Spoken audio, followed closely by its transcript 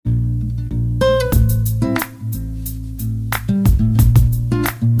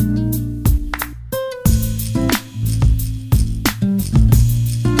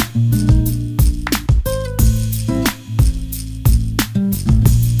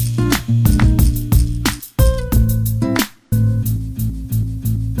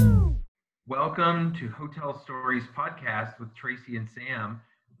welcome to Hotel Stories Podcast with Tracy and Sam.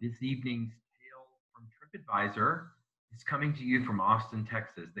 This evening's tale from TripAdvisor is coming to you from Austin,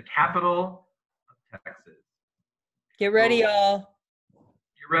 Texas, the capital of Texas. Get ready, y'all.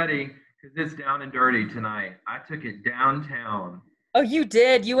 Get ready, because it's down and dirty tonight. I took it downtown. Oh, you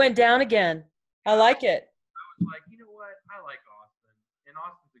did? You went down again. I like it. I was like, you know what? I like Austin, and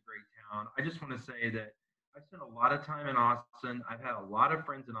Austin's a great town. I just want to say that I spent a lot of time in Austin. I've had a lot of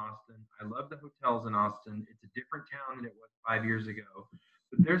friends in Austin. I love the hotels in Austin. It's a different town than it was 5 years ago.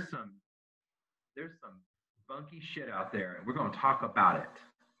 But there's some funky shit out there, and we're going to talk about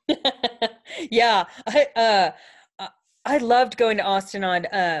it. Yeah, I loved going to Austin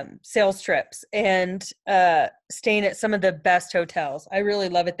on sales trips and staying at some of the best hotels. I really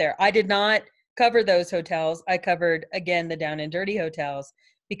love it there. I did not cover those hotels. I covered, again, the down and dirty hotels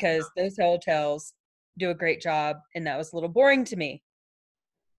because those hotels do a great job, and that was a little boring to me.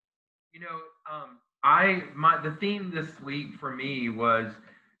 You know, the theme this week for me was,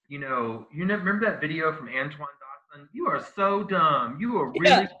 remember that video from Antoine Dawson? You are so dumb. You are really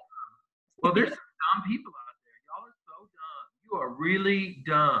dumb. Well, there's some dumb people out there. Y'all are so dumb. You are really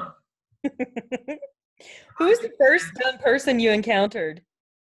dumb. Who was the first dumb person you encountered?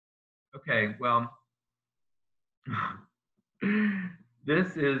 Okay, well,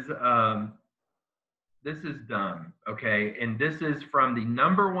 this is dumb, okay? And this is from the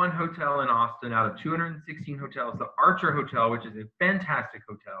 #1 hotel in Austin out of 216 hotels, the Archer Hotel, which is a fantastic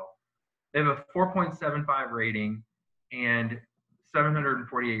hotel. They have a 4.75 rating and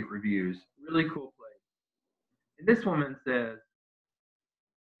 748 reviews. Really cool place. And this woman says,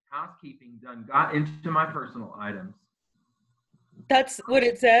 housekeeping done got into my personal items. That's what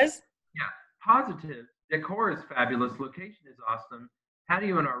it says? Yeah. Positive. Decor is fabulous. Location is awesome.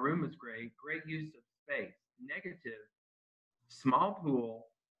 Patio in our room is great. Great use of space. Negative. Small pool.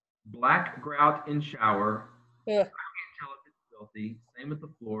 Black grout in shower. Ugh. I can't tell if it's filthy. Same with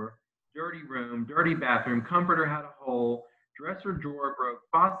the floor. Dirty room. Dirty bathroom. Comforter had a hole. Dresser drawer broke.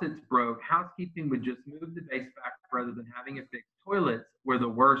 Faucets broke. Housekeeping would just move the base back rather than having it fixed. Toilets were the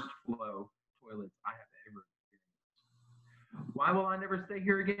worst flow toilets I have ever experienced. Why will I never stay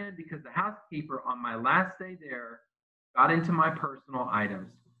here again? Because the housekeeper on my last day there got into my personal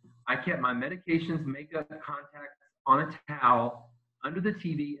items. I kept my medications, makeup, contacts on a towel under the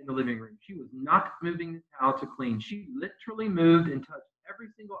TV in the living room. She was not moving the towel to clean. She literally moved and touched every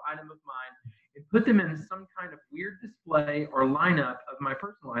single item of mine and put them in some kind of weird display or lineup of my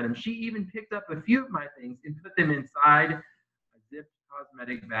personal items. She even picked up a few of my things and put them inside a zipped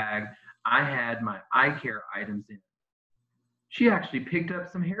cosmetic bag I had my eye care items in. She actually picked up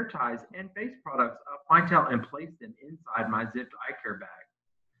some hair ties and face products off my towel and placed them inside my zipped eye care bag.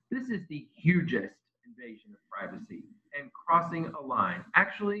 This is the hugest invasion of privacy and crossing a line.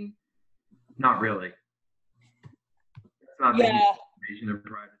 Actually, not really. It's not the hugest invasion of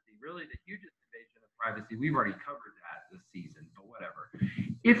privacy. Really, the hugest invasion of privacy, we've already covered that this season, but whatever.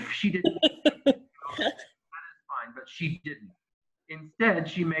 If she didn't, that is fine, but she didn't. Instead,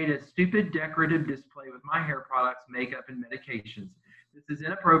 she made a stupid decorative display with my hair products, makeup, and medications. This is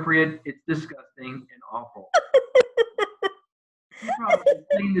inappropriate, it's disgusting, and awful. She probably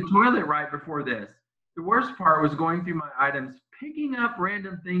cleaned the toilet right before this. The worst part was going through my items, picking up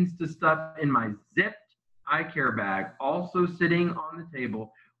random things to stuff in my zipped eye care bag, also sitting on the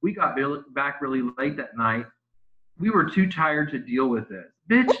table. We got back really late that night. We were too tired to deal with this.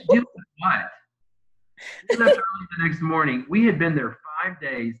 Bitch, deal with what? We left early the next morning. We had been there 5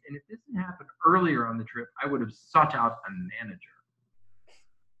 days, and if this had happened earlier on the trip, I would have sought out a manager.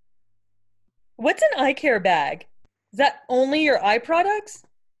 What's an eye care bag? Is that only your eye products?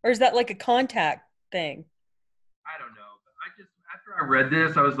 Or is that like a contact thing? I don't know. But after I read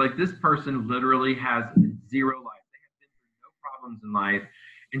this, I was like, this person literally has zero life. They have been through no problems in life.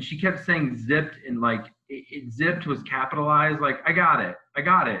 And she kept saying zipped, and like it zipped was capitalized. Like, I got it.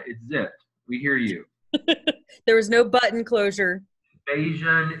 It's zipped. We hear you. There was no button closure.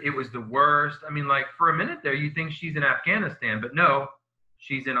 Invasion. It was the worst. I mean, like for a minute there, you think she's in Afghanistan, but no,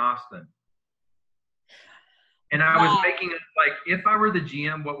 she's in Austin. And I was making it like, if I were the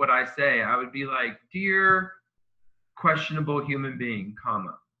GM, what would I say? I would be like, dear questionable human being,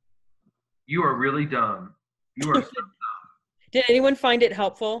 comma, you are really dumb. You are so dumb. Did anyone find it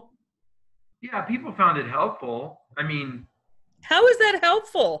helpful? Yeah, people found it helpful. I mean, how is that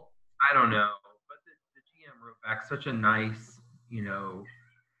helpful? I don't know. But the GM wrote back such a nice, a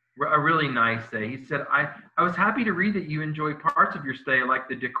really nice day. He said, I was happy to read that you enjoyed parts of your stay, like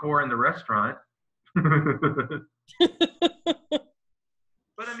the decor in the restaurant. But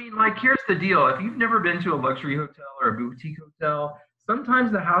I mean, like, here's the deal. If you've never been to a luxury hotel or a boutique hotel,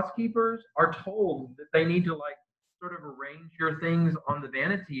 sometimes the housekeepers are told that they need to like sort of arrange your things on the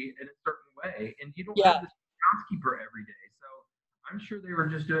vanity in a certain way, and you don't Yeah. have this housekeeper every day. So I'm sure they were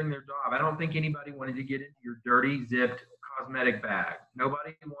just doing their job. I don't think anybody wanted to get into your dirty zipped cosmetic bag.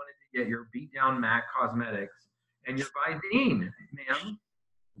 Nobody wanted to get your beat down Mac cosmetics and your Visine, ma'am.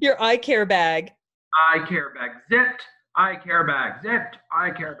 Your eye care bag. Eye care bag zipped. Eye care bag zipped.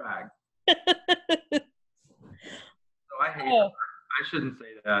 Eye care bag. So I hate her. Oh, I shouldn't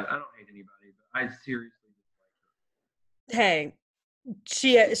say that. I don't hate anybody, but I seriously hey,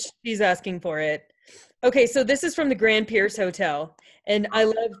 she's asking for it. Okay, so this is from the Grand Pierce Hotel, and I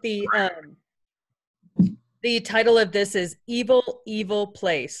love the title of this is Evil, Evil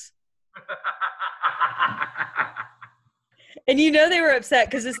Place. dislike her. And you know they were upset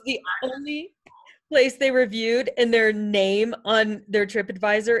because it's the only place they reviewed, and their name on their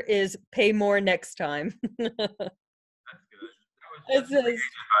TripAdvisor is "Pay more next time." That's good. That was It just says, created,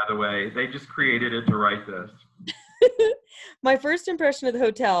 by the way. They just created it to write this. "My first impression of the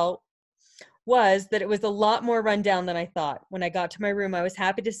hotel was that it was a lot more rundown than I thought. When I got to my room, I was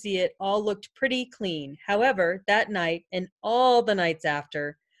happy to see it all looked pretty clean. However, that night and all the nights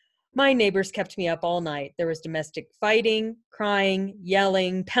after, my neighbors kept me up all night. There was domestic fighting, crying,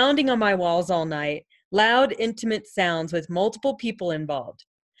 yelling, pounding on my walls all night, loud, intimate sounds with multiple people involved.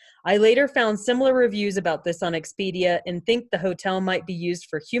 I later found similar reviews about this on Expedia and think the hotel might be used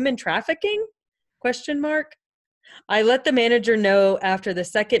for human trafficking? Question mark. I let the manager know after the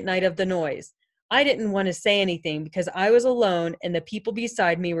second night of the noise. I didn't want to say anything because I was alone and the people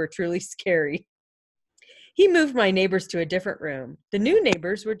beside me were truly scary. He moved my neighbors to a different room. The new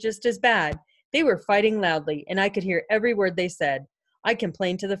neighbors were just as bad. They were fighting loudly, and I could hear every word they said. I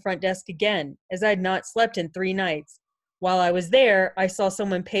complained to the front desk again, as I had not slept in 3 nights. While I was there, I saw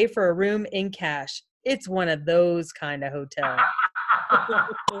someone pay for a room in cash. It's one of those kind of hotels.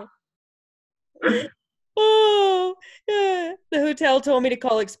 Oh, yeah. The hotel told me to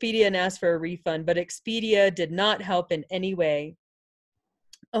call Expedia and ask for a refund, but Expedia did not help in any way.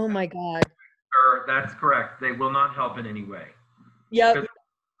 Oh my God. Sir, that's correct. They will not help in any way. Yep. Because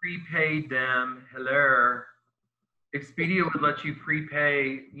prepaid them, hello. Expedia would let you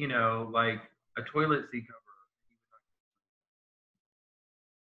prepay, you know, like a toilet seat cover.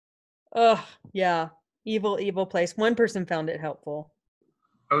 Oh, yeah. Evil, evil place. One person found it helpful.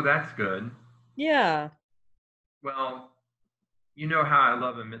 Oh, that's good. Yeah. Well, you know how I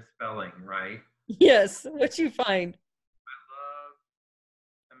love a misspelling, right? Yes. What you find? I love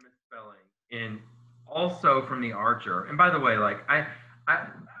a misspelling. And also from the Archer. And by the way, like I,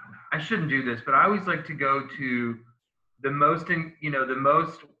 I shouldn't do this, but I always like to go to the most, the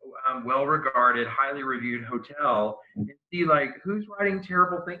most well-regarded, highly reviewed hotel and see like who's writing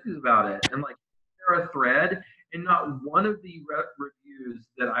terrible things about it, and like there a thread, and not one of the reviews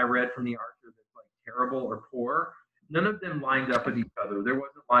that I read from the Archer that's like terrible or poor. None of them lined up with each other. There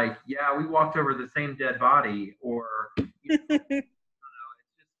wasn't like, yeah, we walked over the same dead body, or it's just people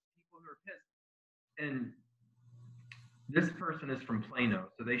who are pissed. And this person is from Plano,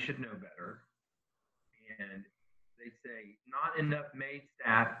 so they should know better. And they say not enough maid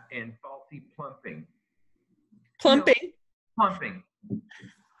staff and faulty plumbing. You know, Plumping. plumbing.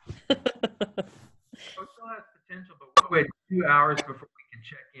 Hotel has potential, but we wait 2 hours before we can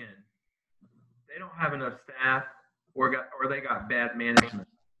check in. They don't have enough staff, or they got bad management.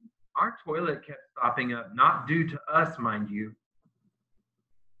 Our toilet kept stopping up, not due to us, mind you.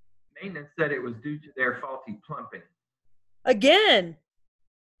 Maintenance said it was due to their faulty plumbing. Again.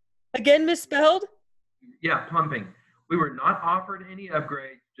 Again misspelled? Yeah, plumbing. We were not offered any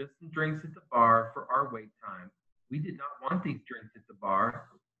upgrades, just some drinks at the bar for our wait time. We did not want these drinks at the bar.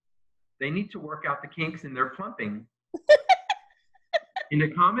 They need to work out the kinks in their plumbing and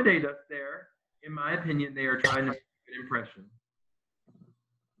accommodate us there. In my opinion, they are trying to make a good impression.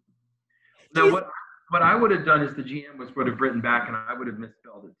 Now, what I would have done is the GM would have written back, and I would have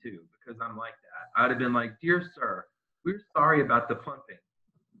misspelled it too, because I'm like that. I would have been like, "Dear sir, we're sorry about the plumbing."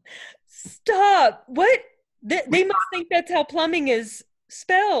 Stop. What? They must think that's how plumbing is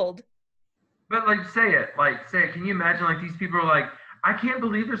spelled. But like, say it. Like, say it. Can you imagine? Like, these people are like, "I can't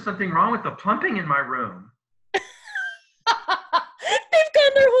believe there's something wrong with the plumbing in my room." They've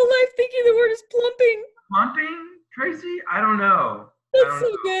gone their whole life thinking the word is plumping. Plumbing, Tracy? I don't know. That's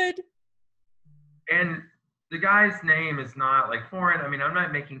so good. And the guy's name is not like foreign. I mean, I'm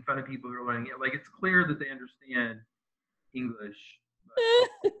not making fun of people who are learning it. Like, it's clear that they understand English.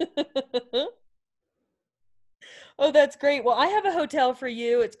 Oh, that's great. Well, I have a hotel for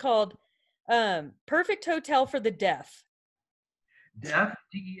you. It's called Perfect Hotel for the Deaf. Deaf,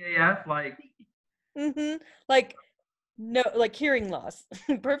 DEAF, like Mm-hmm. Like No, like hearing loss.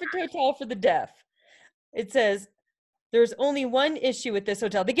 Perfect hotel for the deaf. It says there's only one issue with this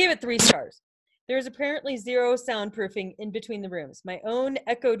hotel. They gave it 3 stars. There's apparently zero soundproofing in between the rooms. My own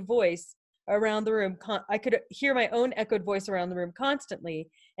echoed voice around the room, I could hear my own echoed voice around the room constantly,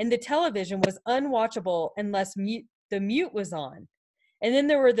 and the television was unwatchable unless the mute was on. And then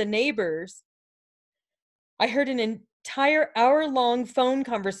there were the neighbors. I heard an entire hour-long phone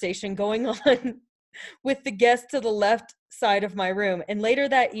conversation going on with the guest to the left side of my room. And later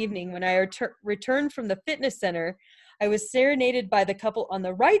that evening, when I returned from the fitness center, I was serenaded by the couple on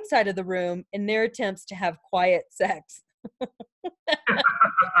the right side of the room in their attempts to have quiet sex.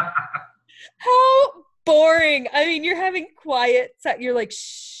 How boring. I mean, you're having quiet sex. You're like,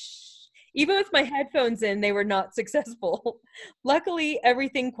 shh. Even with my headphones in, they were not successful. Luckily,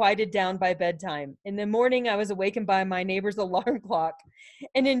 everything quieted down by bedtime. In the morning, I was awakened by my neighbor's alarm clock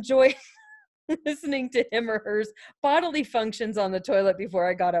and enjoyed listening to him or hers bodily functions on the toilet before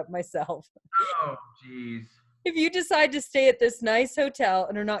I got up myself. Oh, geez. If you decide to stay at this nice hotel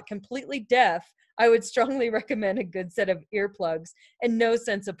and are not completely deaf, I would strongly recommend a good set of earplugs and no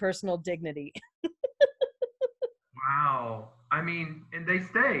sense of personal dignity. Wow. I mean, and they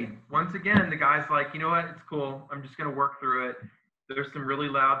stayed. Once again, the guy's like, you know what? It's cool. I'm just going to work through it. There's some really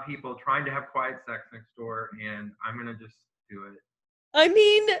loud people trying to have quiet sex next door, and I'm going to just do it. I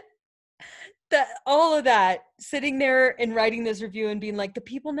mean, that all of that, sitting there and writing this review and being like, the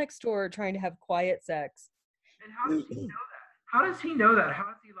people next door are trying to have quiet sex. And how does he know that? How does he know that? How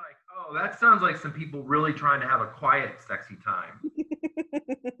is he like, oh, that sounds like some people really trying to have a quiet, sexy time? Obviously,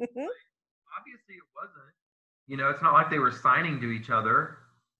 it wasn't. You know, it's not like they were signing to each other.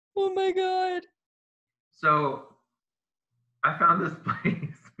 Oh my God. So I found this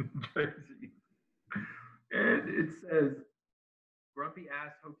place in Jersey, and it says, Grumpy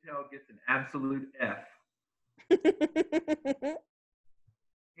Ass Hotel gets an absolute F.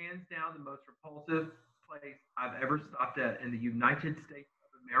 Hands down, the most repulsive place I've ever stopped at in the United States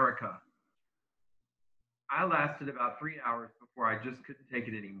of America. I lasted about 3 hours before I just couldn't take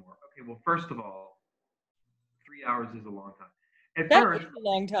it anymore. Okay, well, first of all, 3 hours is a long time. That is a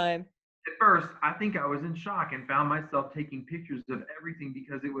long time. At first, I think I was in shock and found myself taking pictures of everything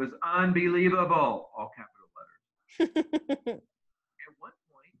because it was unbelievable, all capital letters. At one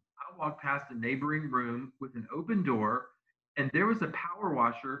point, I walked past a neighboring room with an open door, and there was a power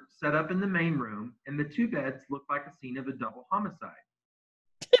washer set up in the main room, and the 2 beds looked like a scene of a double homicide.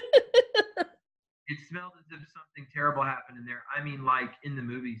 It smelled as if something terrible happened in there. I mean, like in the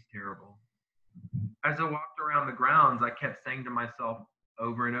movies, terrible. As I walked around the grounds, I kept saying to myself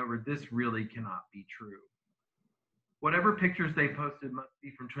over and over, this really cannot be true. Whatever pictures they posted must be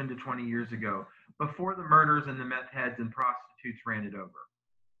from 10 to 20 years ago, before the murders and the meth heads and prostitutes ran it over.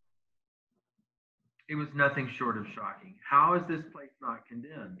 It was nothing short of shocking. How is this place not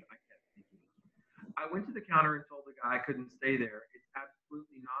condemned? I kept thinking. I went to the counter and told the guy I couldn't stay there. It's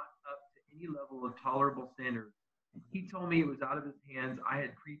absolutely not up to any level of tolerable standards. He told me it was out of his hands. I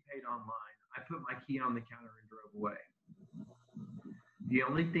had prepaid online. I put my key on the counter and drove away. The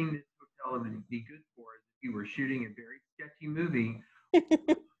only thing this hotel would be good for is if you were shooting a very sketchy movie with drug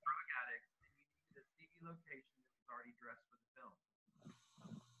addicts and you needed a TV location that was already dressed for the film.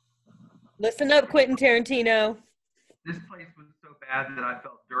 Listen up, Quentin Tarantino. This place was so bad that I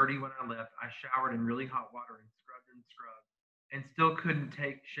felt dirty when I left. I showered in really hot water and scrubbed, and still couldn't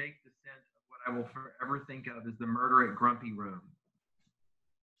shake the scent of what I will forever think of as the murder at Grumpy Room.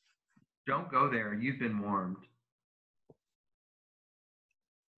 Don't go there. You've been warned.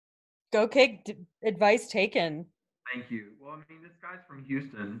 Okay, advice taken. Thank you. Well, I mean, this guy's from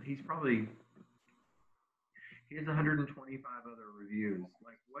Houston. He has 125 other reviews.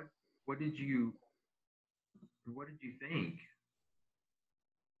 Like, what did you think?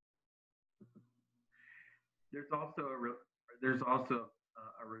 There's also a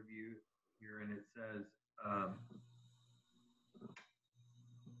review here, and it says,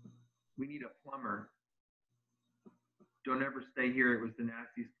 we need a plumber. Don't ever stay here. It was the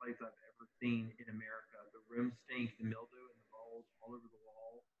nastiest place I've ever seen in America. The room stinks, the mildew and the mold all over the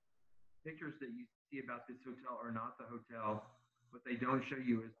walls. Pictures that you see about this hotel are not the hotel. What they don't show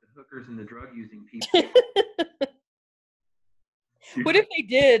you is the hookers and the drug using people. What if they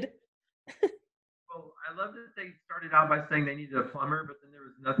did? Well, I love that they started out by saying they needed a plumber, but then there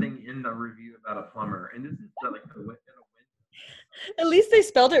was nothing in the review about a plumber. And this is like a win. At least they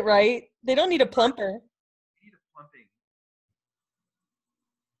spelled it right. They don't need a plumber. They need a plumbing.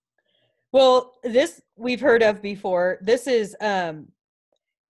 Well, this we've heard of before. This is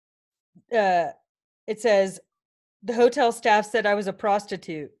it says the hotel staff said I was a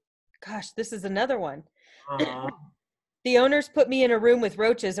prostitute. Gosh, this is another one. The owners put me in a room with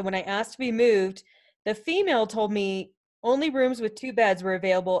roaches, and when I asked to be moved, the female told me only rooms with 2 beds were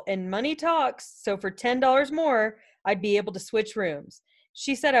available and money talks, so for $10 more, I'd be able to switch rooms.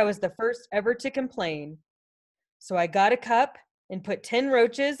 She said I was the first ever to complain. So I got a cup and put 10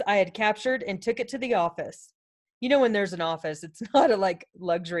 roaches I had captured and took it to the office. You know, when there's an office, it's not a like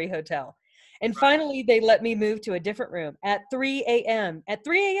luxury hotel. And finally, they let me move to a different room at 3 a.m. At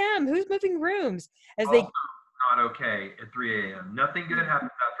 3 a.m., who's moving rooms? As Also they not okay at 3 a.m. Nothing good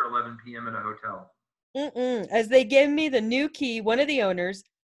happens after 11 p.m. in a hotel. As they gave me the new key, one of the owners,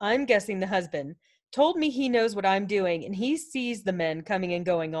 I'm guessing the husband, told me he knows what I'm doing and he sees the men coming and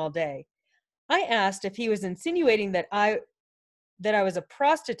going all day. I asked if he was insinuating that I was a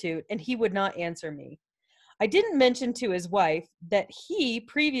prostitute, and he would not answer me. I didn't mention to his wife that he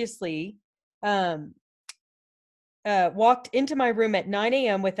previously um, walked into my room at 9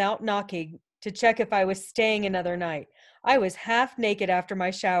 a.m. without knocking to check if I was staying another night. I was half naked after my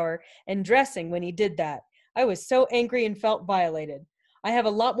shower and dressing when he did that. I was so angry and felt violated. I have a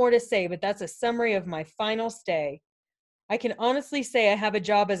lot more to say, but that's a summary of my final stay. I can honestly say I have a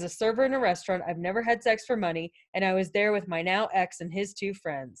job as a server in a restaurant. I've never had sex for money, and I was there with my now ex and his 2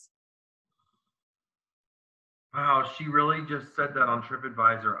 friends. Wow, she really just said that on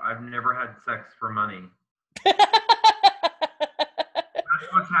TripAdvisor. I've never had sex for money. That's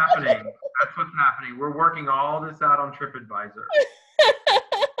what's happening. That's what's happening. We're working all this out on TripAdvisor.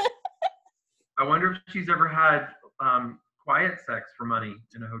 I wonder if she's ever had quiet sex for money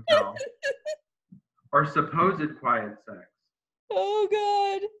in a hotel or supposed quiet sex. Oh,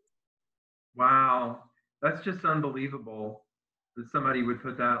 God. Wow, that's just unbelievable that somebody would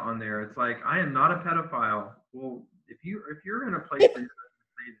put that on there. It's like, I am not a pedophile. Well, if you're in a place where you're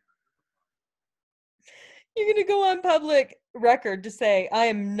say You're going to go on public record to say, I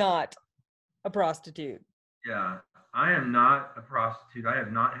am not a prostitute. that, yeah, I am not a prostitute. I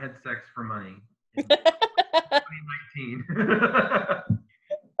have not had sex for money in Oh, 2019.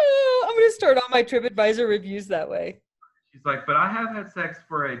 I'm going to start all my TripAdvisor reviews that way. She's like, but I have had sex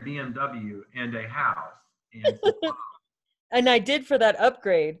for a BMW and a house. And so, And I did for that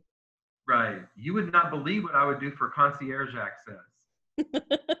upgrade. right, you would not believe what I would do for concierge access. She just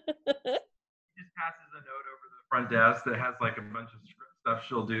passes a note over the front desk that has like a bunch of stuff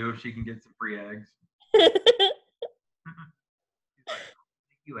she'll do if she can get some free eggs. She's like,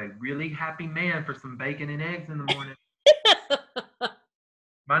 make you a really happy man for some bacon and eggs in the morning.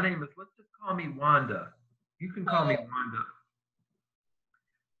 My name is, let's just call me Wanda. You can call me Wanda.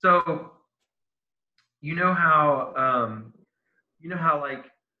 So you know how like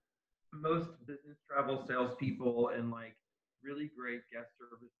most business travel salespeople and like really great guest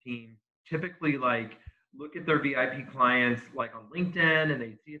service teams typically like look at their VIP clients like on LinkedIn and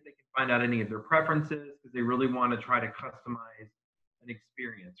they see if they can find out any of their preferences because they really want to try to customize an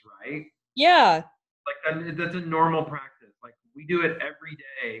experience, right? Yeah. Like that's a normal practice. Like we do it every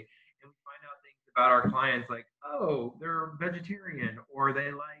day and we find out things about our clients like, oh, they're vegetarian or they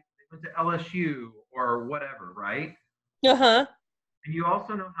went to LSU or whatever, right? Uh-huh. And you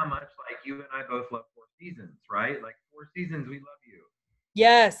also know how much like you and I both love Four Seasons, right? Like Four Seasons, we love you.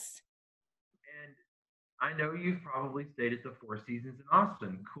 Yes. And I know you've probably stayed at the Four Seasons in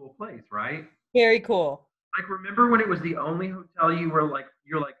Austin. Cool place, right? Very cool. Like remember when it was the only hotel you're like,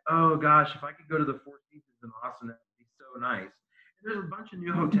 oh gosh, if I could go to the Four Seasons in Austin, that would be so nice. And there's a bunch of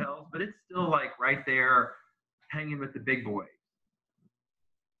new hotels, but it's still like right there hanging with the big boys.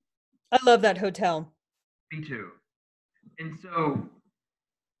 I love that hotel. Me too. And so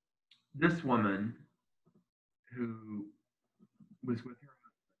this woman who was with her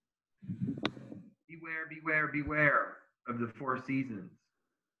beware, beware, beware of the Four Seasons.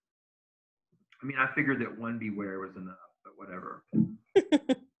 I mean, I figured that one beware was enough, but whatever.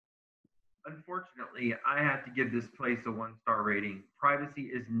 Unfortunately, I have to give this place a 1-star rating. Privacy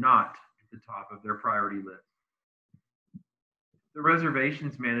is not at the top of their priority list. The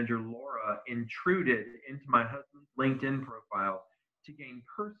reservations manager, Laura, intruded into my husband's LinkedIn profile to gain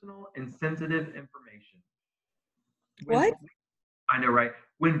personal and sensitive information. What? I know, right?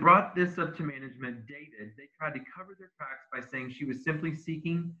 When brought this up to management, David, they tried to cover their tracks by saying she was simply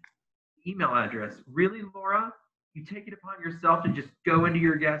seeking email address. Really, Laura? You take it upon yourself to just go into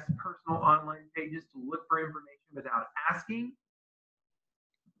your guest's personal online pages to look for information without asking?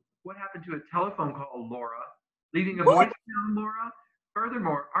 What happened to a telephone call, Laura? Leaving a What? voicemail, Laura?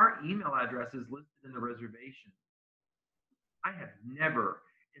 Furthermore, our email address is listed in the reservation. I have never,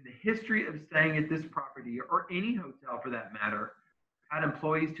 in the history of staying at this property or any hotel for that matter, had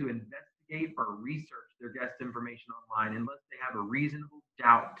employees to investigate or research their guest information online unless they have a reasonable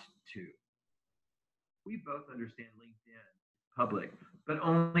doubt to. We both understand LinkedIn public, but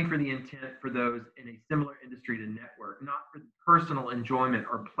only for the intent for those in a similar industry to network, not for the personal enjoyment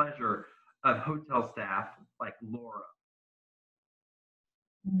or pleasure of hotel staff like Laura.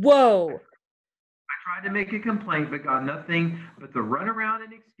 Whoa. I tried to make a complaint, but got nothing but the runaround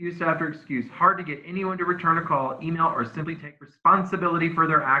and excuse after excuse. Hard to get anyone to return a call, email, or simply take responsibility for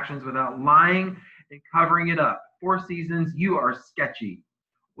their actions without lying and covering it up. Four Seasons, you are sketchy.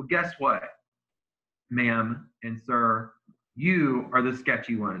 Well, guess what, ma'am and sir? You are the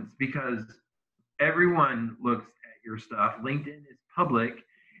sketchy ones because everyone looks at your stuff. LinkedIn is public,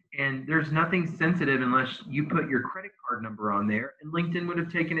 and there's nothing sensitive unless you put your credit card number on there, and LinkedIn would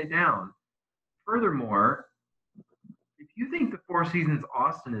have taken it down. Furthermore, if you think the Four Seasons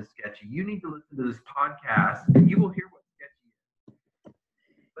Austin is sketchy, you need to listen to this podcast and you will hear what sketchy is.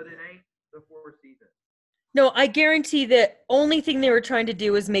 But it ain't the Four Seasons. No, I guarantee the only thing they were trying to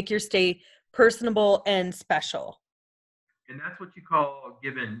do was make your stay personable and special. And that's what you call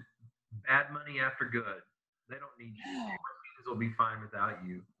giving bad money after good. They don't need you. Four Seasons will be fine without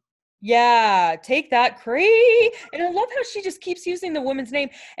you. Yeah, take that, Cree. And I love how she just keeps using the woman's name.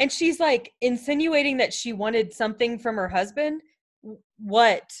 And she's like insinuating that she wanted something from her husband.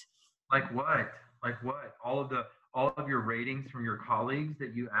 What? Like what? Like what? All of your ratings from your colleagues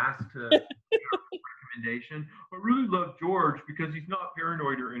that you asked to recommendation. I really love George because he's not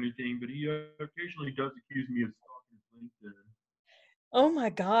paranoid or anything, but he occasionally does accuse me of stalking LinkedIn. Oh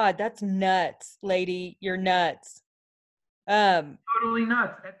my God, that's nuts, lady. You're nuts. Totally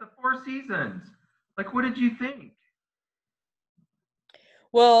nuts at the Four Seasons. Like, what did you think?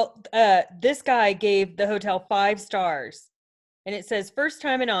 Well, this guy gave the hotel 5 stars. And it says, first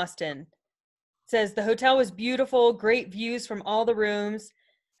time in Austin. It says the hotel was beautiful, great views from all the rooms.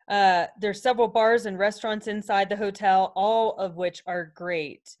 There's several bars and restaurants inside the hotel, all of which are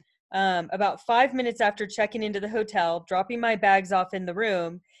great. About 5 minutes after checking into the hotel, dropping my bags off in the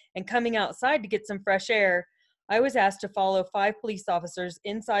room, and coming outside to get some fresh air, I was asked to follow 5 police officers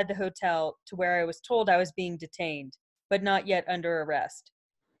inside the hotel to where I was told I was being detained, but not yet under arrest,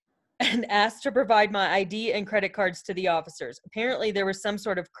 and asked to provide my ID and credit cards to the officers. Apparently, there was some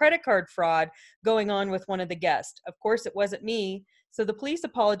sort of credit card fraud going on with one of the guests. Of course, it wasn't me. So the police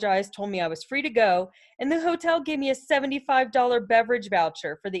apologized, told me I was free to go, and the hotel gave me a $75 beverage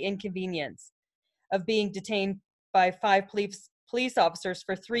voucher for the inconvenience of being detained by 5 police officers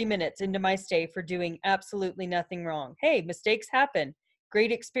for 3 minutes into my stay for doing absolutely nothing wrong. Hey, mistakes happen. Great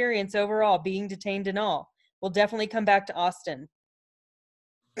experience overall, being detained and all. We'll definitely come back to Austin.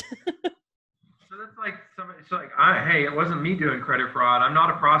 So that's like somebody. It's like, hey, it wasn't me doing credit fraud. I'm not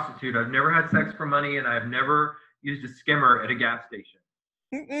a prostitute. I've never had sex for money, and I've never used a skimmer at a gas station.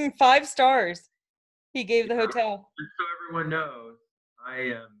 5 stars. He gave the hotel. Just so everyone knows, I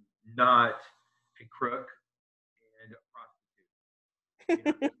am not a crook and a prostitute.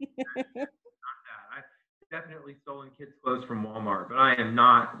 Not that. I've definitely stolen kids' clothes from Walmart, but I am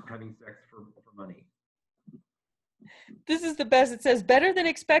not having sex for money. This is the best. It says better than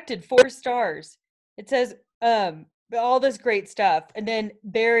expected, 4 stars. It says all this great stuff. And then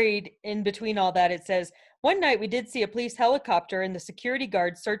buried in between all that, it says, one night we did see a police helicopter and the security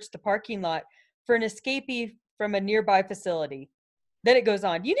guard searched the parking lot for an escapee from a nearby facility. Then it goes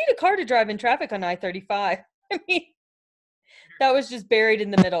on, you need a car to drive in traffic on I-35. I mean, that was just buried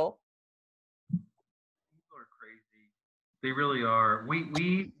in the middle. People are crazy. They really are.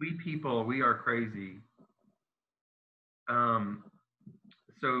 We people, we are crazy.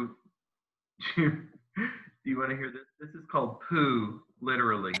 So do you want to hear this? This is called poo,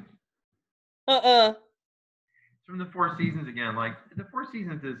 literally. It's from the Four Seasons again. Like the Four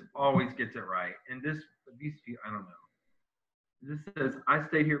Seasons always gets it right. And these few, I don't know. This says, I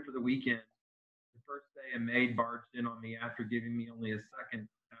stayed here for the weekend. The first day a maid barged in on me after giving me only a second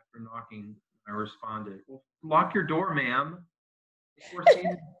after knocking. I responded, well, lock your door, ma'am. The Four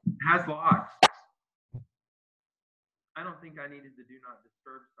Seasons has locks. I don't think I needed the do not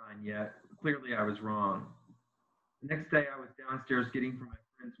disturb sign yet. Clearly, I was wrong. The next day, I was downstairs getting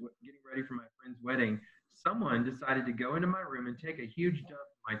ready for my friend's wedding. Someone decided to go into my room and take a huge dump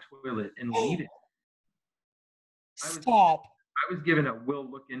in my toilet and leave it. Stop. I was given a "we'll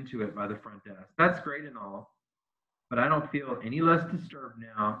look into it" by the front desk. That's great and all, but I don't feel any less disturbed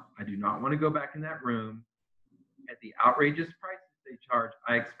now. I do not want to go back in that room. At the outrageous prices they charge,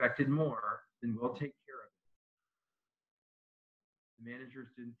 I expected more. Then we'll take care of it. The managers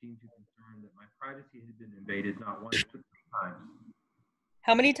didn't seem too concerned that my privacy had been invaded not once but 3 times.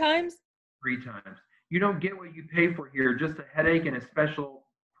 How many times? 3 times. You don't get what you pay for here, just a headache and a special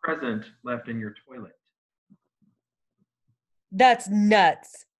present left in your toilet. That's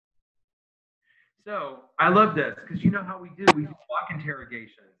nuts. So I love this because you know how we do block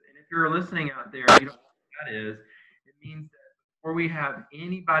interrogations. And if you're listening out there and you don't know what that is, it means that before we have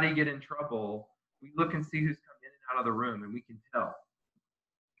anybody get in trouble, we look and see who's come in and out of the room and we can tell.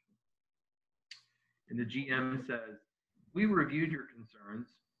 And the GM says, we reviewed your concerns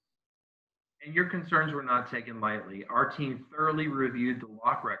and your concerns were not taken lightly. Our team thoroughly reviewed the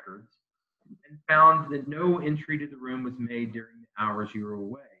lock records and found that no entry to the room was made during the hours you were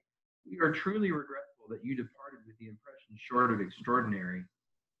away. We are truly regretful that you departed with the impression short of extraordinary.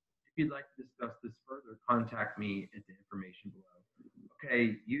 If you'd like to discuss this further, contact me at the information below.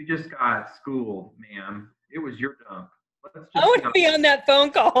 Okay, you just got schooled, ma'am. It was your dump. I want to be on that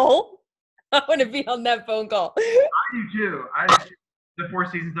phone call. I want to be on that phone call. I do too. The Four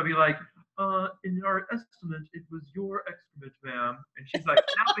Seasons, I'll be like, in our estimate, it was your excrement, ma'am. And she's like,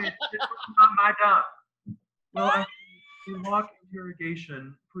 no, bitch, this was not my dump. Well, actually, the log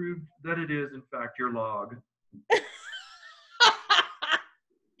interrogation proved that it is, in fact, your log.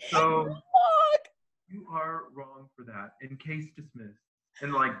 So you are wrong for that. And case dismissed.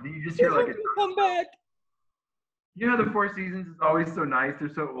 And like you just hear like a come back. You know, the Four Seasons is always so nice. They're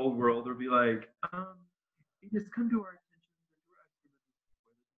so old world. They'll be like, you just come to our attention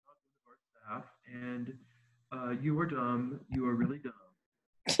that and you are dumb. You are really dumb.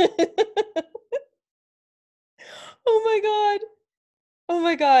 Oh my god. Oh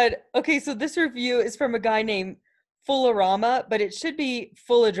my god. Okay, so this review is from a guy named Fullerama, but it should be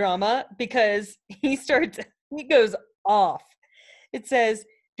full of drama because he goes off. It says,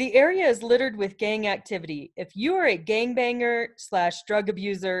 the area is littered with gang activity. If you are a gangbanger / drug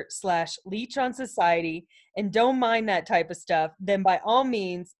abuser / leech on society and don't mind that type of stuff, then by all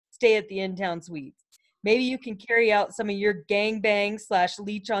means, stay at the in-town suites. Maybe you can carry out some of your gangbang /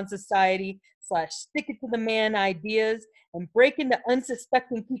 leech on society / stick it to the man ideas and break into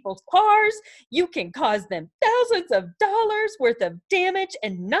unsuspecting people's cars. You can cause them thousands of dollars worth of damage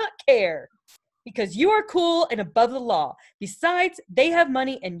and not care. Because you are cool and above the law. Besides, they have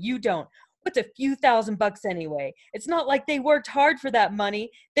money and you don't. What's a few $1,000 anyway? It's not like they worked hard for that money.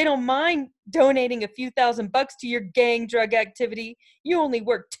 They don't mind donating a few $1,000 to your gang drug activity. You only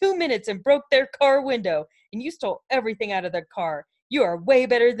worked 2 minutes and broke their car window, and you stole everything out of their car. You are way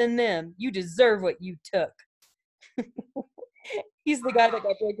better than them. You deserve what you took. He's the guy that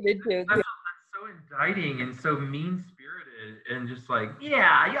got broken into. That's so indicting and so mean-spirited and just like,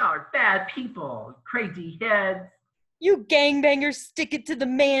 yeah, y'all are bad people, crazy heads. You gangbangers, stick it to the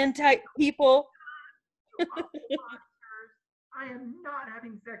man type people. I am not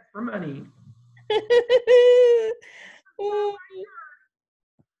having sex for money.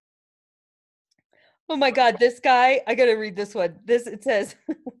 Oh my god, this guy, I gotta read this one. It says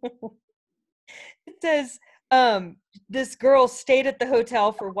this girl stayed at the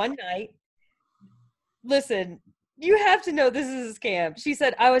hotel for one night. Listen, you have to know this is a scam. She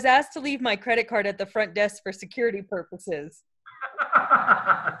said, I was asked to leave my credit card at the front desk for security purposes.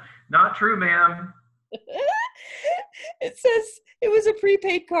 Not true, ma'am. It says it was a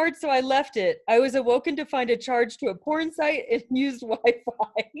prepaid card, so I left it. I was awoken to find a charge to a porn site and used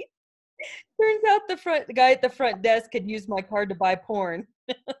Wi-Fi. Turns out the guy at the front desk had used my card to buy porn.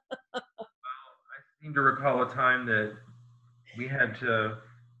 Well, I seem to recall a time that we had to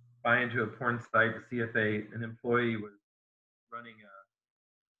buy into a porn site to see if an employee was running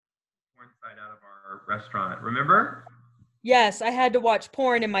a porn site out of our restaurant. Remember? Yes, I had to watch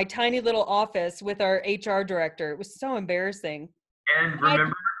porn in my tiny little office with our HR director. It was so embarrassing. And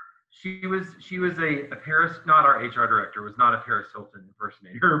remember, she was a Paris, not our HR director, was not a Paris Hilton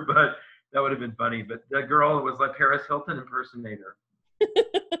impersonator, but that would have been funny. But the girl was a Paris Hilton impersonator.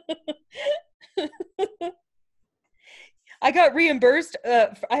 I got reimbursed. I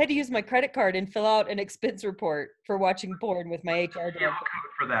had to use my credit card and fill out an expense report for watching porn with my HR director.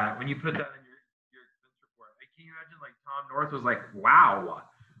 Code for that. When you put that in your expense report, can you imagine like Tom North was like, "Wow,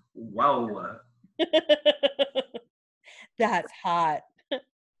 whoa." That's hot. Do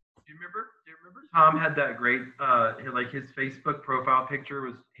you remember Tom had that great like his Facebook profile picture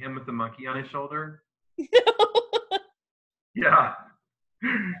was him with the monkey on his shoulder? Yeah.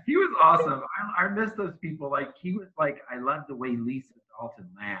 He was awesome. I miss those people. Like he was like, I love the way Lisa Dalton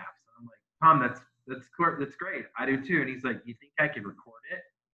laughs. I'm like, Tom, that's great. I do too. And he's like, you think I can record it?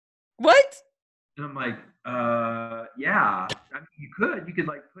 What? And I'm like, yeah. I mean, you could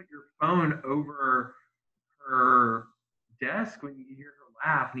like put your phone over her desk when you hear her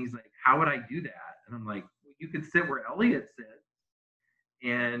laugh. And he's like, how would I do that? And I'm like, well, you could sit where Elliot sits,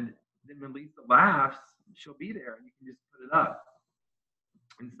 and then when Lisa laughs, she'll be there, and you can just put it up.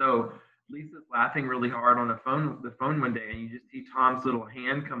 And so Lisa's laughing really hard on the phone one day, and you just see Tom's little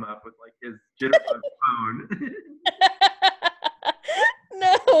hand come up with like his Jitterbug phone.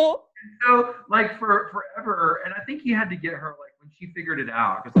 No. So like for forever, and I think he had to get her like when she figured it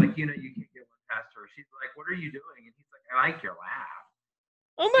out, because like you can't get one past her. She's like, "What are you doing?" And he's like, "I like your laugh."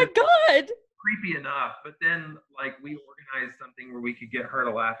 Oh my God. Creepy enough, but then like we organized something where we could get her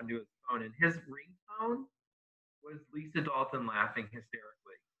to laugh into his phone, and his ringtone was Lisa Dalton laughing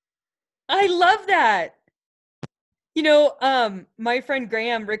hysterically. I love that. My friend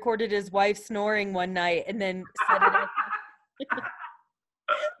Graham recorded his wife snoring one night and then set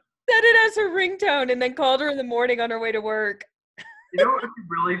it as her ringtone and then called her in the morning on her way to work. You know, it would be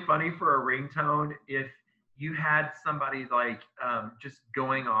really funny for a ringtone if you had somebody like just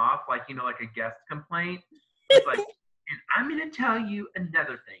going off, like like a guest complaint. It's like, and I'm gonna tell you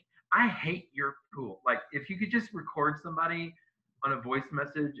another thing. I hate your pool. Like, if you could just record somebody on a voice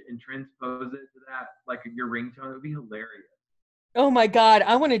message and transpose it to that, like your ringtone, it would be hilarious. Oh my God,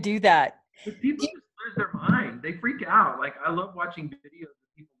 I want to do that. Because people just lose their mind. They freak out. Like, I love watching videos of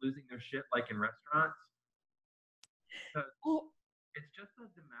people losing their shit, like in restaurants. Oh, It just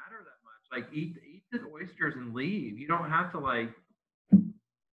doesn't matter that much. Like, eat the oysters and leave. You don't have to like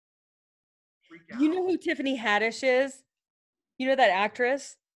freak out. you know who Tiffany Haddish is? You know that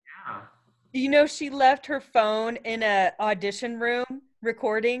actress? Yeah. She left her phone in a audition room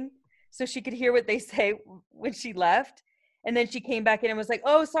recording so she could hear what they say when she left. And then she came back in and was like,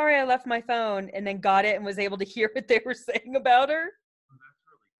 "Oh, sorry, I left my phone," and then got it and was able to hear what they were saying about her. Oh, that's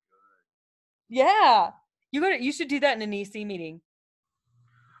really good. Yeah. You should do that in an EC meeting.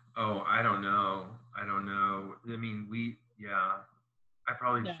 Oh, I don't know. I don't know. I mean, yeah, I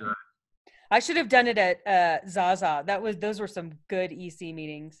probably Yeah. should. I should have done it at Zaza. Those were some good EC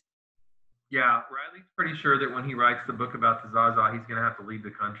meetings. Yeah, Riley's pretty sure that when he writes the book about the Zaza, he's going to have to leave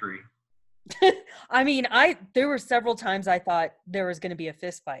the country. I mean, there were several times I thought there was going to be a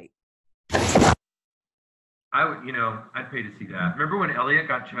fist fight. I would, I'd pay to see that. Remember when Elliot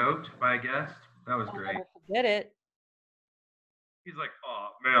got choked by a guest? That was I'll great. never forget it. He's like, "Oh,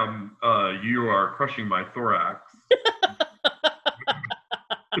 ma'am, you are crushing my thorax."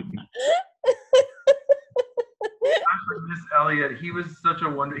 I miss Elliot. He was such a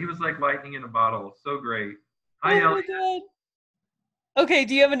wonder. He was like lightning in a bottle. So great. Hi, Oh my Elliot. God. Okay,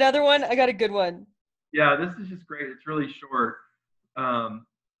 do you have another one? I got a good one. Yeah, this is just great. It's really short.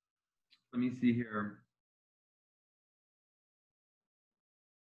 Let me see here.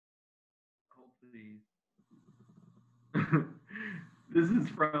 Hopefully. This is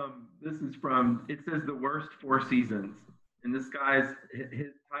from it says the worst four seasons. And this guy's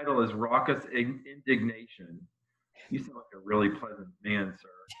his title is Raucous Indignation. You sound like a really pleasant man,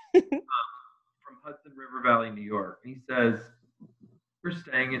 sir. From Hudson River Valley, New York. He says, "We're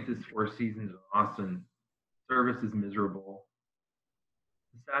staying at this Four Seasons in Austin. Service is miserable.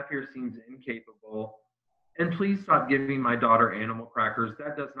 The staff here seems incapable. And please stop giving my daughter animal crackers.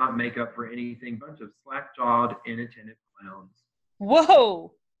 That does not make up for anything. Bunch of slack-jawed, inattentive clowns."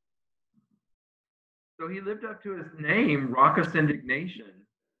 Whoa. So he lived up to his name, Raucous Indignation.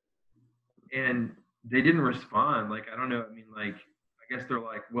 And they didn't respond. Like, I don't know. I mean, like, I guess they're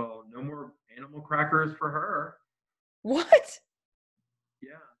like, well, no more animal crackers for her. What? Yeah.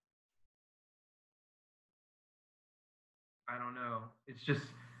 I don't know. It's just,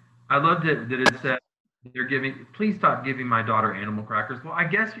 I loved it that it said, please stop giving my daughter animal crackers. Well, I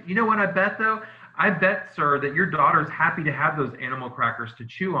guess, you know what I bet though? I bet, sir, that your daughter's happy to have those animal crackers to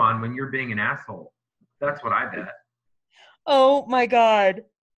chew on when you're being an asshole. That's what I bet. Oh my God.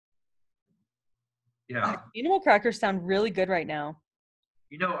 Yeah. Animal crackers sound really good right now.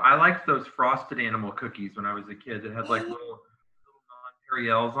 I liked those frosted animal cookies when I was a kid that had like little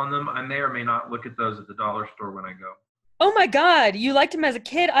non-Perriells on them. I may or may not look at those at the dollar store when I go. Oh my God. You liked them as a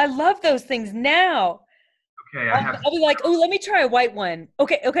kid. I love those things now. Okay, I'll be like, oh, let me try a white one.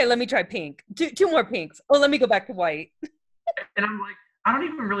 Okay, let me try pink. Two more pinks. Oh, let me go back to white. And I'm like, I don't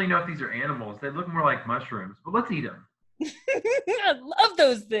even really know if these are animals. They look more like mushrooms, but let's eat them. I love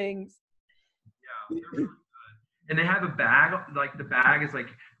those things. Yeah, they're really good. And they have a bag, like the bag is like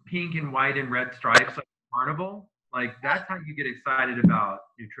pink and white and red stripes, like carnival. Like that's how you get excited about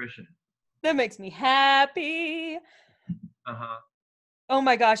nutrition. That makes me happy. Uh-huh. Oh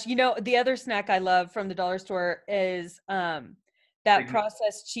my gosh. The other snack I love from the dollar store is that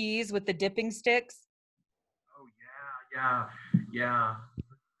processed cheese with the dipping sticks. Oh yeah. I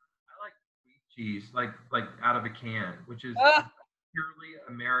like sweet cheese, like out of a can, which is purely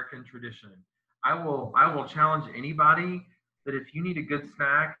American tradition. I will challenge anybody that if you need a good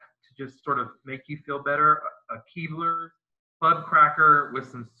snack to just sort of make you feel better, a Keebler club cracker with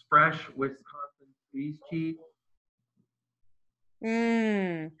some fresh Wisconsin squeeze cheese. Mmm.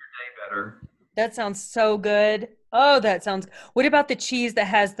 Your day better. That sounds so good. Oh, that sounds. What about the cheese that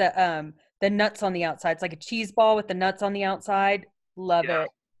has the nuts on the outside? It's like a cheese ball with the nuts on the outside. Love Yeah, it.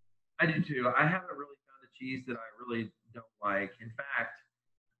 I do too. I haven't really found a cheese that I really don't like. In fact,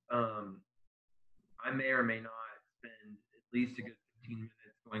 um, I may or may not spend at least a good 15 minutes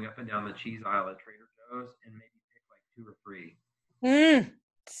going up and down the cheese aisle at Trader Joe's and maybe pick like two or three. Mm,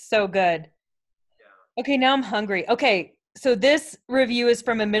 so good. Yeah. Okay, now I'm hungry. Okay, so this review is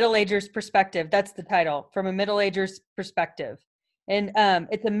from a middle-ager's perspective. That's the title, from a middle-ager's perspective. And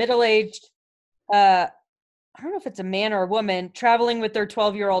it's a middle-aged I don't know if it's a man or a woman traveling with their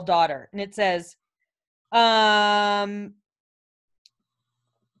 12-year-old daughter. And it says, um,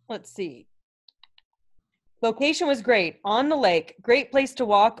 let's see. Location was great on the lake, great place to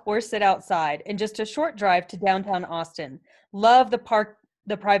walk or sit outside, and just a short drive to downtown Austin. Love the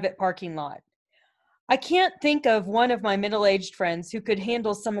private parking lot. I can't think of one of my middle-aged friends who could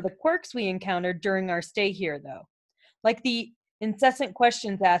handle some of the quirks we encountered during our stay here, though, like the incessant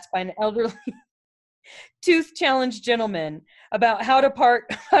questions asked by an elderly tooth challenged gentleman about how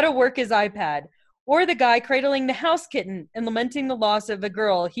to work his iPad, or the guy cradling the house kitten and lamenting the loss of a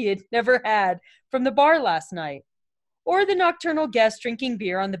girl he had never had from the bar last night, or the nocturnal guest drinking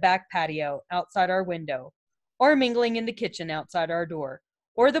beer on the back patio outside our window, or mingling in the kitchen outside our door,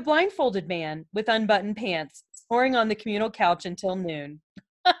 or the blindfolded man with unbuttoned pants snoring on the communal couch until noon.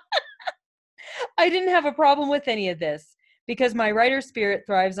 I didn't have a problem with any of this because my writer spirit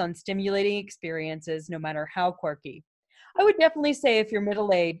thrives on stimulating experiences, no matter how quirky. I would definitely say if you're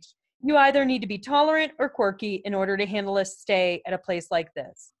middle aged, you either need to be tolerant or quirky in order to handle a stay at a place like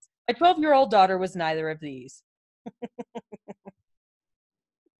this. My 12-year-old daughter was neither of these.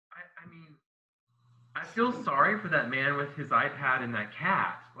 I mean, I feel sorry for that man with his iPad and that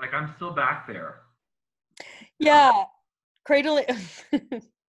cat. Like I'm still back there. You know? Yeah, cradling.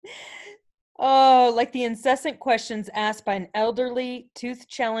 Oh, like the incessant questions asked by an elderly, tooth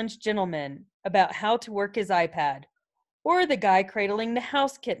challenged gentleman about how to work his iPad, or the guy cradling the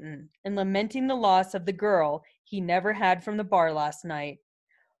house kitten and lamenting the loss of the girl he never had from the bar last night,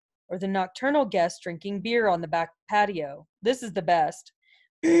 or the nocturnal guest drinking beer on the back patio. This is the best.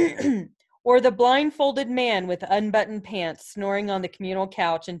 Or the blindfolded man with unbuttoned pants snoring on the communal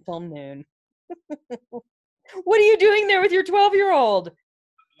couch until noon. What are you doing there with your 12-year-old?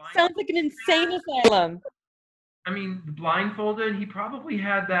 Sounds like an insane asylum. I mean, blindfolded. He probably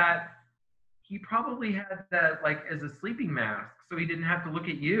had that. He probably had that like as a sleeping mask, so he didn't have to look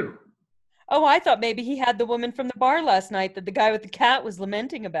at you. Oh, I thought maybe he had the woman from the bar last night that the guy with the cat was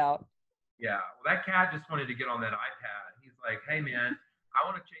lamenting about. Yeah. Well, that cat just wanted to get on that iPad. He's like, "Hey, man, I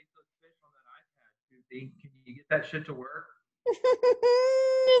want to chase those fish on that iPad, Susie. Can you get that shit to work?"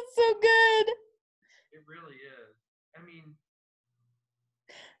 It's so good. It really is. I mean,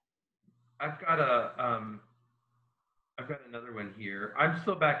 I've got a I've got another one here. I'm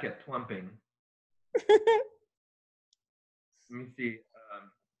still back at plumping. Let me see.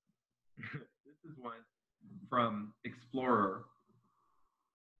 This is one from Explorer.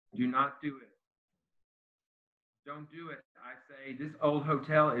 Do not do it. Don't do it. I say this old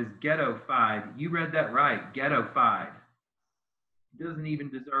hotel is ghetto-fied. You read that right. Ghetto-fied. It doesn't even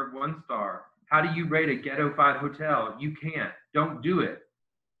deserve 1 star. How do you rate a ghetto-fied hotel? You can't. Don't do it.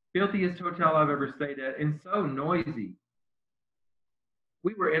 Filthiest hotel I've ever stayed at, and so noisy.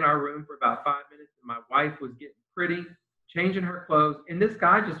 We were in our room for about 5 minutes, and my wife was getting pretty, changing her clothes, and this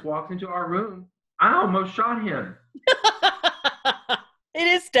guy just walked into our room. I almost shot him. It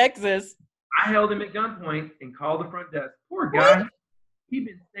is Texas. I held him at gunpoint and called the front desk. Poor What? guy. He'd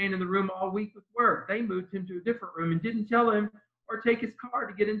been staying in the room all week with work. They moved him to a different room and didn't tell him or take his car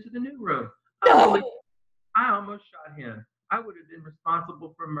to get into the new room. No. Unbelievable. I almost shot him. I would have been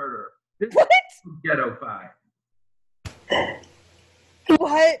responsible for murder. This What? is ghetto five.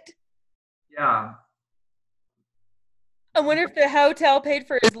 What? Yeah. I wonder if the hotel paid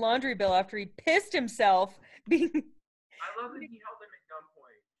for his laundry bill after he pissed himself being. I love that he held him at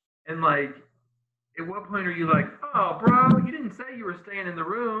gunpoint. And like, at what point are you like, oh, bro, you didn't say you were staying in the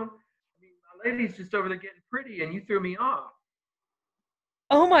room. I mean, my lady's just over there getting pretty and you threw me off.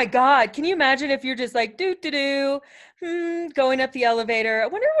 Oh my God. Can you imagine if you're just like, doo doo doo, going up the elevator? I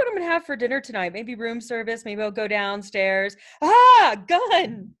wonder what I'm going to have for dinner tonight. Maybe room service. Maybe I'll go downstairs. Ah,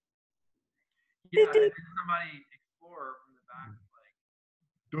 gun. Yeah, and then somebody explorer from the back is like,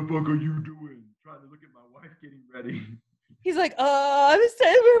 the fuck are you doing? Trying to look at my wife getting ready. He's like, I'm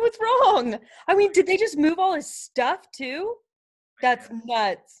saying, what's wrong? I mean, did they just move all his stuff too? That's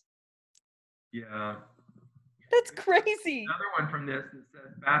nuts. Yeah. That's crazy. Another one from this that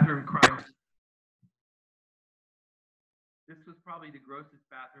says bathroom crime. This was probably the grossest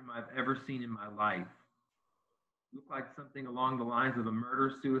bathroom I've ever seen in my life. Looked like something along the lines of a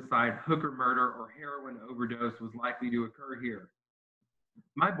murder, suicide, hooker murder, or heroin overdose was likely to occur here.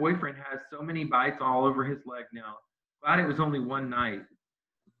 My boyfriend has so many bites all over his leg now. Glad it was only one night.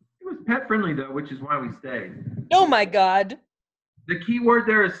 It was pet friendly though, which is why we stayed. Oh my God. The key word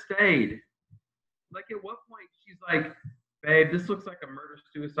there is stayed. Like at what point she's like, babe, this looks like a murder,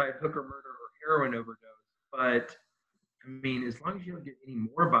 suicide, hooker murder, or heroin overdose. But I mean, as long as you don't get any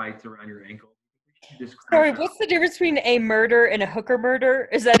more bites around your ankle, you just Sorry, what's the difference between a murder and a hooker murder?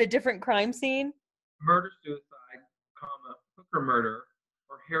 Is that a different crime scene? murder, suicide, comma, hooker murder,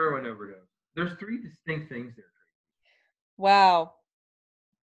 or heroin overdose. There's three distinct things there. Wow.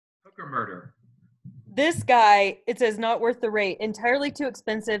 Hooker murder. This guy, it says not worth the rate, entirely too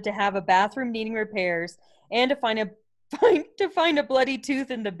expensive to have a bathroom needing repairs and to find a bloody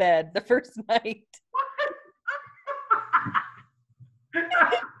tooth in the bed the first night.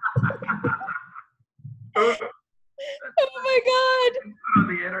 Oh my God. On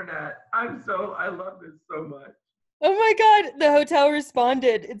the internet. I love this so much. Oh my God. The hotel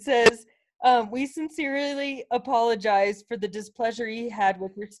responded. It says, we sincerely apologize for the displeasure you had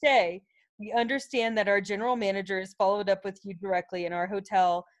with your stay. We understand that our general manager has followed up with you directly, and our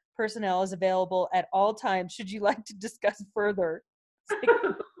hotel personnel is available at all times should you like to discuss further.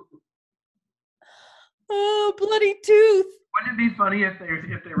 Oh, bloody tooth. Wouldn't it be funny if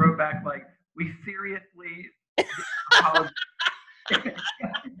they wrote back like, we seriously apologize.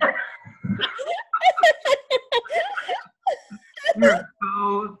 We're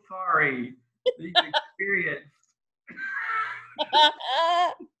so sorry that you experienced.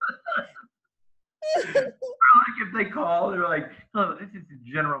 Or like if they call, they're like, "Hello, this is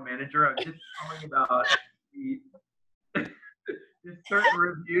the general manager. I'm just calling about this certain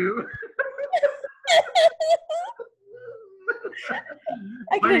review."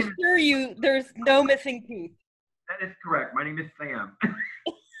 I can assure you there's no missing teeth. That is correct. My name is Sam. Give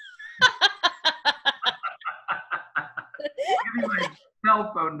me my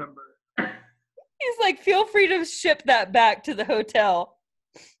cell phone number. He's like, feel free to ship that back to the hotel.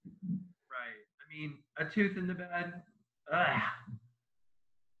 Right. I mean, a tooth in the bed. Ugh.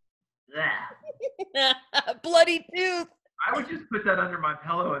 Ugh. Bloody tooth. I would just put that under my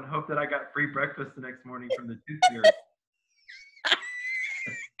pillow and hope that I got free breakfast the next morning from the tooth fairy.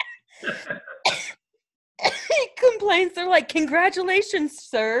 He complains. They're like, congratulations,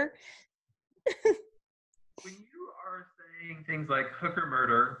 sir. When you are saying things like hooker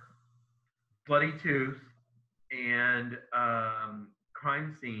murder, bloody tooth, and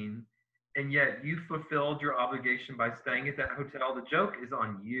crime scene, and yet you fulfilled your obligation by staying at that hotel, the joke is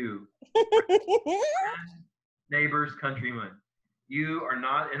on you. Neighbors, countrymen. You are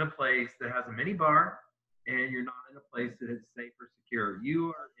not in a place that has a mini bar, and you're not in a place that is safe or secure. You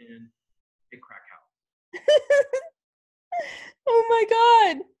are in a crack house. Oh my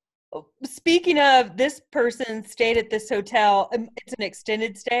God. Speaking of, this person stayed at this hotel. It's an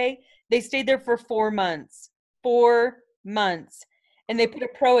extended stay. They stayed there for 4 months. 4 months. And they put a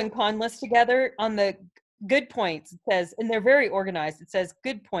pro and con list together on the good points. It says, and they're very organized. It says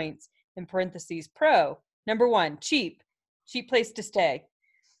good points in parentheses, pro. Number 1, cheap place to stay.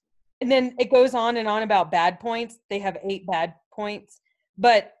 And then it goes on and on about bad points. They have 8 bad points.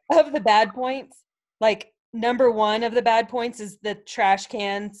 But of the bad points, like number 1 of the bad points is the trash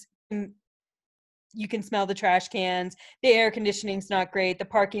cans. You can smell the trash cans. The air conditioning's not great. The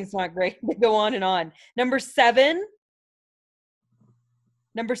parking's not great. They go on and on. Number 7,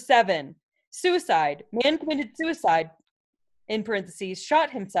 suicide. Man committed suicide, in parentheses, shot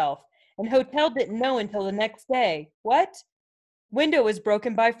himself, and hotel didn't know until the next day. What? Window was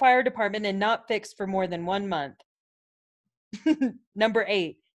broken by fire department and not fixed for more than 1 month. Number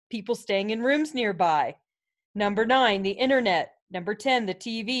 8, people staying in rooms nearby. Number 9, the internet. Number 10, the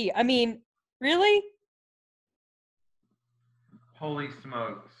TV. I mean, really? Holy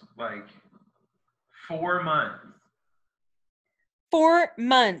smokes. Like 4 months. 4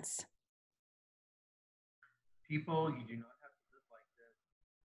 months. People, you do not have to live like this.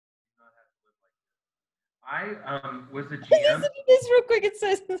 You do not have to live like this. I was a GM. Listen to this real quick. It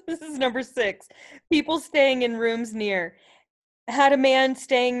says, this is number 6. People staying in rooms near. Had a man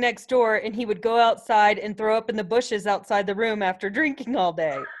staying next door, and he would go outside and throw up in the bushes outside the room after drinking all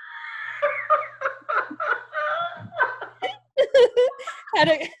day. Had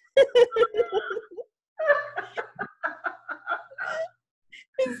a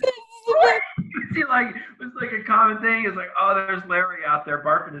See, like it's like a common thing. It's like, oh, there's Larry out there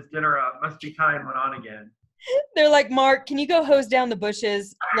barfing his dinner up. Must be time went on again. They're like, Mark, can you go hose down the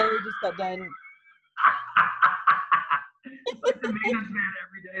bushes? Larry just got done. the maintenance man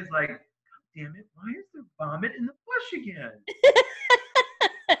every day is like, damn it, why is there vomit in the flush again?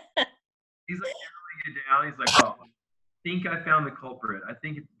 He's like narrowing it down. He's like, oh, I think I found the culprit. I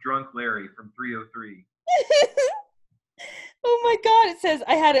think it's drunk Larry from 303. Oh my God. It says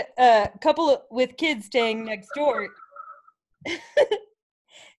I had a couple with kids staying next door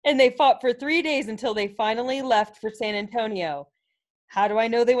and they fought for 3 days until they finally left for San Antonio. How do I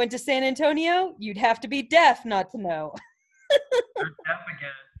know they went to San Antonio? You'd have to be deaf not to know. They're deaf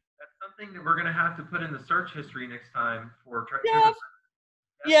again. That's something that we're going to have to put in the search history next time for Deaf.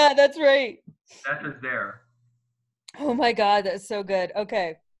 Yeah, that's right. Deaf is there. Oh my God, that's so good.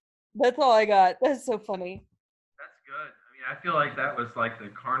 Okay. That's all I got. That's so funny. That's good. I mean, I feel like that was like the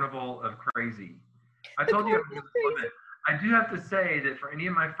carnival of crazy. I told you I was going to love it. I do have to say that for any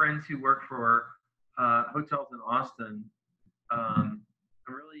of my friends who work for hotels in Austin, I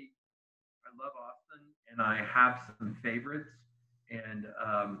love Austin and I have some favorites. And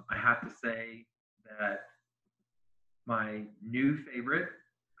I have to say that my new favorite,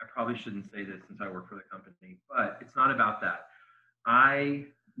 I probably shouldn't say this since I work for the company, but it's not about that. I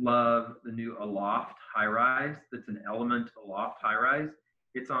love the new Aloft high rise. That's an Element Aloft high rise.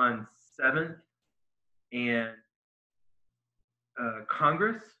 It's on 7th and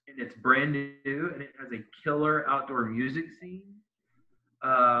Congress, and it's brand new, and it has a killer outdoor music scene,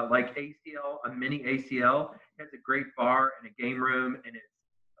 like ACL, a mini ACL. It has a great bar and a game room, and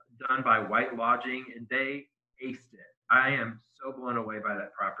it's done by White Lodging, and they aced it. I am so blown away by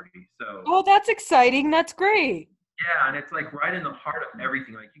that property. So, oh, that's exciting. That's great. yeah, and it's like right in the heart of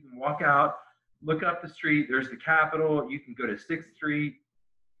everything. Like you can walk out, look up the street. There's the Capitol. You can go to 6th Street.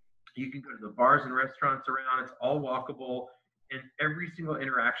 You can go to the bars and restaurants around. It's all walkable. And every single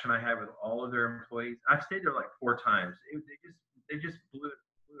interaction I had with all of their employees, I've stayed there like 4 times. They just blew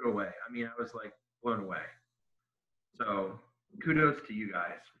it away. I mean, I was like blown away. So kudos to you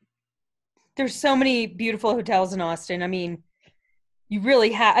guys. There's so many beautiful hotels in Austin. I mean, you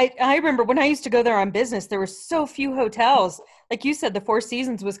really have. I remember when I used to go there on business, there were so few hotels. Like you said, the Four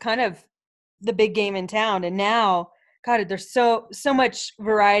Seasons was kind of the big game in town. And now, God, there's so much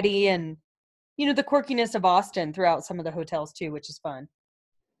variety and, you know, the quirkiness of Austin throughout some of the hotels too, which is fun.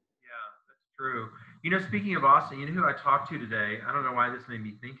 Yeah, that's true. You know, speaking of Austin, you know who I talked to today? I don't know why this made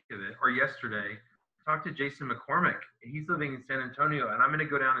me think of it. Or yesterday, I talked to Jason McCormick. He's living in San Antonio, and I'm going to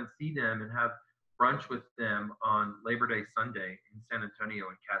go down and see them and have brunch with them on Labor Day Sunday in San Antonio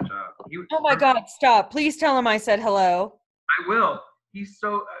and catch up. Oh my God, stop. Please tell him I said hello. I will. He's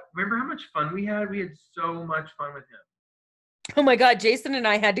so, remember how much fun we had? We had so much fun with him. Oh my God, Jason and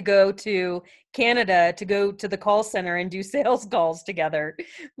I had to go to Canada to go to the call center and do sales calls together.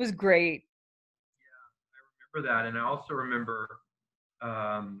 It was great. Yeah, I remember that. And I also remember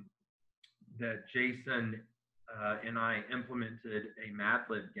that Jason and I implemented a Mad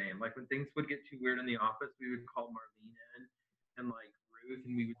Lib game. Like when things would get too weird in the office, we would call Marlene in and like Ruth,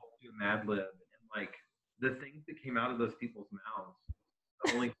 and we would do a Mad Lib. And like the things that came out of those people's mouths,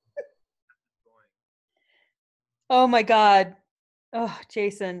 the only Oh my God. Oh,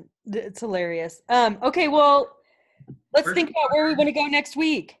 Jason, it's hilarious. Okay, well, let's think about where we want to go next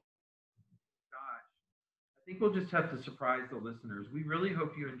week. Gosh, I think we'll just have to surprise the listeners. We really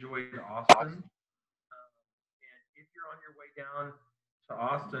hope you enjoyed Austin. And if you're on your way down to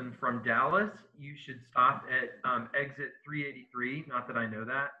Austin from Dallas, you should stop at exit 383. Not that I know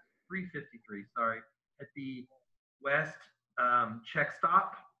that. 353, sorry. At the West check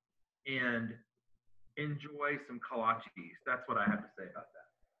stop and enjoy some kolaches. That's what I have to say about that.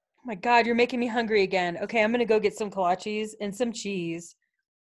 Oh my God, you're making me hungry again. Okay, I'm going to go get some kolaches and some cheese.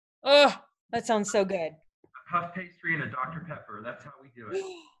 Oh, that sounds so good. A puff pastry and a Dr. Pepper. That's how we do it.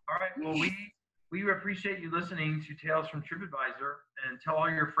 All right. Well, we appreciate you listening to Tales from TripAdvisor, and tell all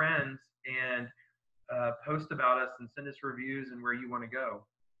your friends and post about us and send us reviews and where you want to go.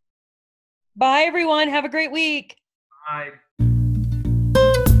 Bye, everyone. Have a great week. Bye.